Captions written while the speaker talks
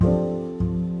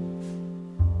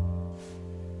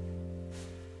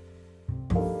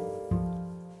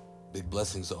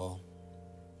Blessings all.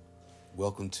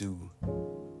 Welcome to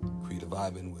Creative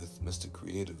Vybn with Mr.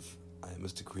 Creative. I am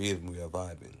Mr. Creative and we are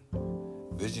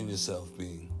Vybn. Vision yourself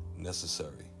being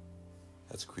necessary.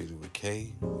 That's creative with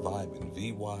K, Vybn,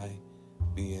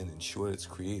 V-Y-B-N. In short, it's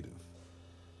creative.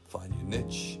 Find your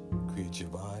niche, create your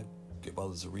vibe, give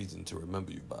others a reason to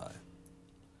remember you by.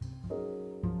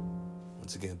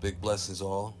 Once again, big blessings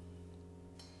all.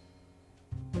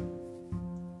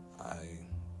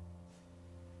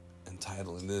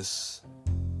 Titling this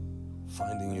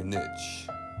Finding Your Niche.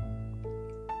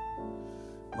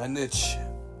 My niche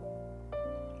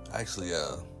actually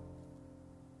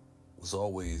was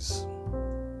always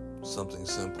something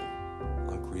simple.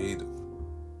 I'm creative.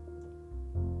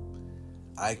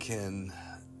 I can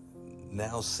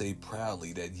now say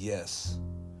proudly that yes,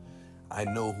 I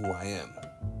know who I am.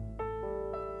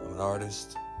 I'm an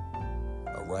artist,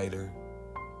 a writer,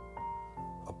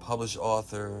 a published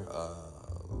author,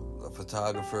 a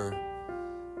photographer,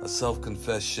 a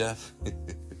self-confessed chef,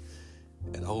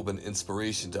 and I hope an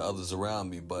inspiration to others around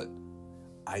me, but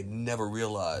I never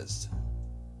realized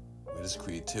where this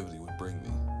creativity would bring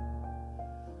me.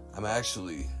 I'm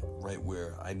actually right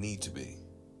where I need to be.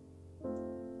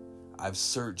 I've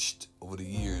searched over the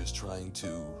years trying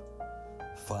to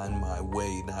find my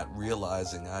way, not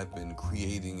realizing I've been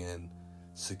creating and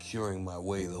securing my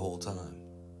way the whole time.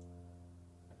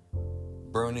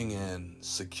 Burning and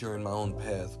securing my own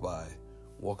path by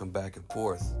walking back and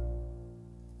forth.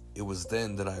 It was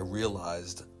then that I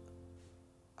realized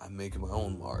I'm making my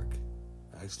own mark,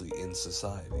 actually in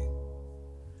society.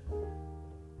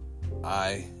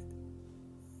 I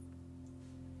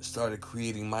started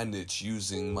creating my niche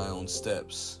using my own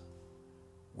steps,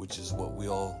 which is what we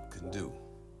all can do.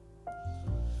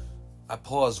 I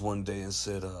paused one day and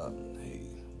said,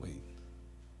 hey, wait,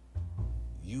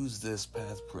 use this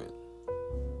path print.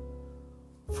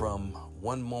 From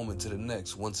one moment to the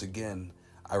next, once again,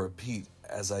 I repeat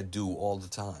as I do all the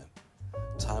time.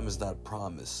 Time is not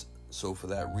promised, so for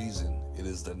that reason, it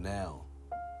is the now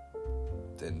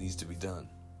that needs to be done.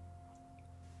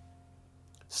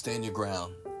 Stand your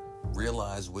ground.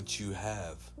 Realize what you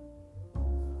have.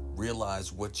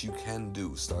 Realize what you can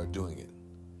do. Start doing it.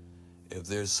 If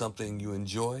there's something you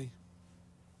enjoy,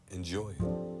 enjoy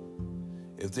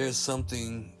it. If there's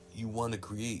something you want to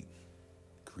create,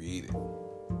 create it.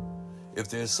 If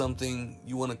there's something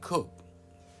you want to cook,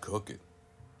 cook it.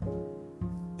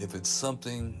 If it's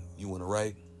something you want to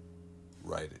write,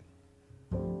 write it.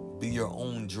 Be your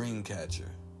own dream catcher.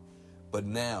 But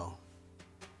now,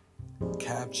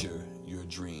 capture your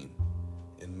dream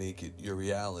and make it your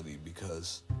reality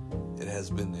because it has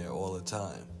been there all the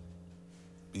time.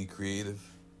 Be creative.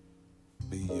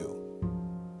 Be you.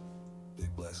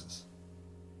 Big blessings.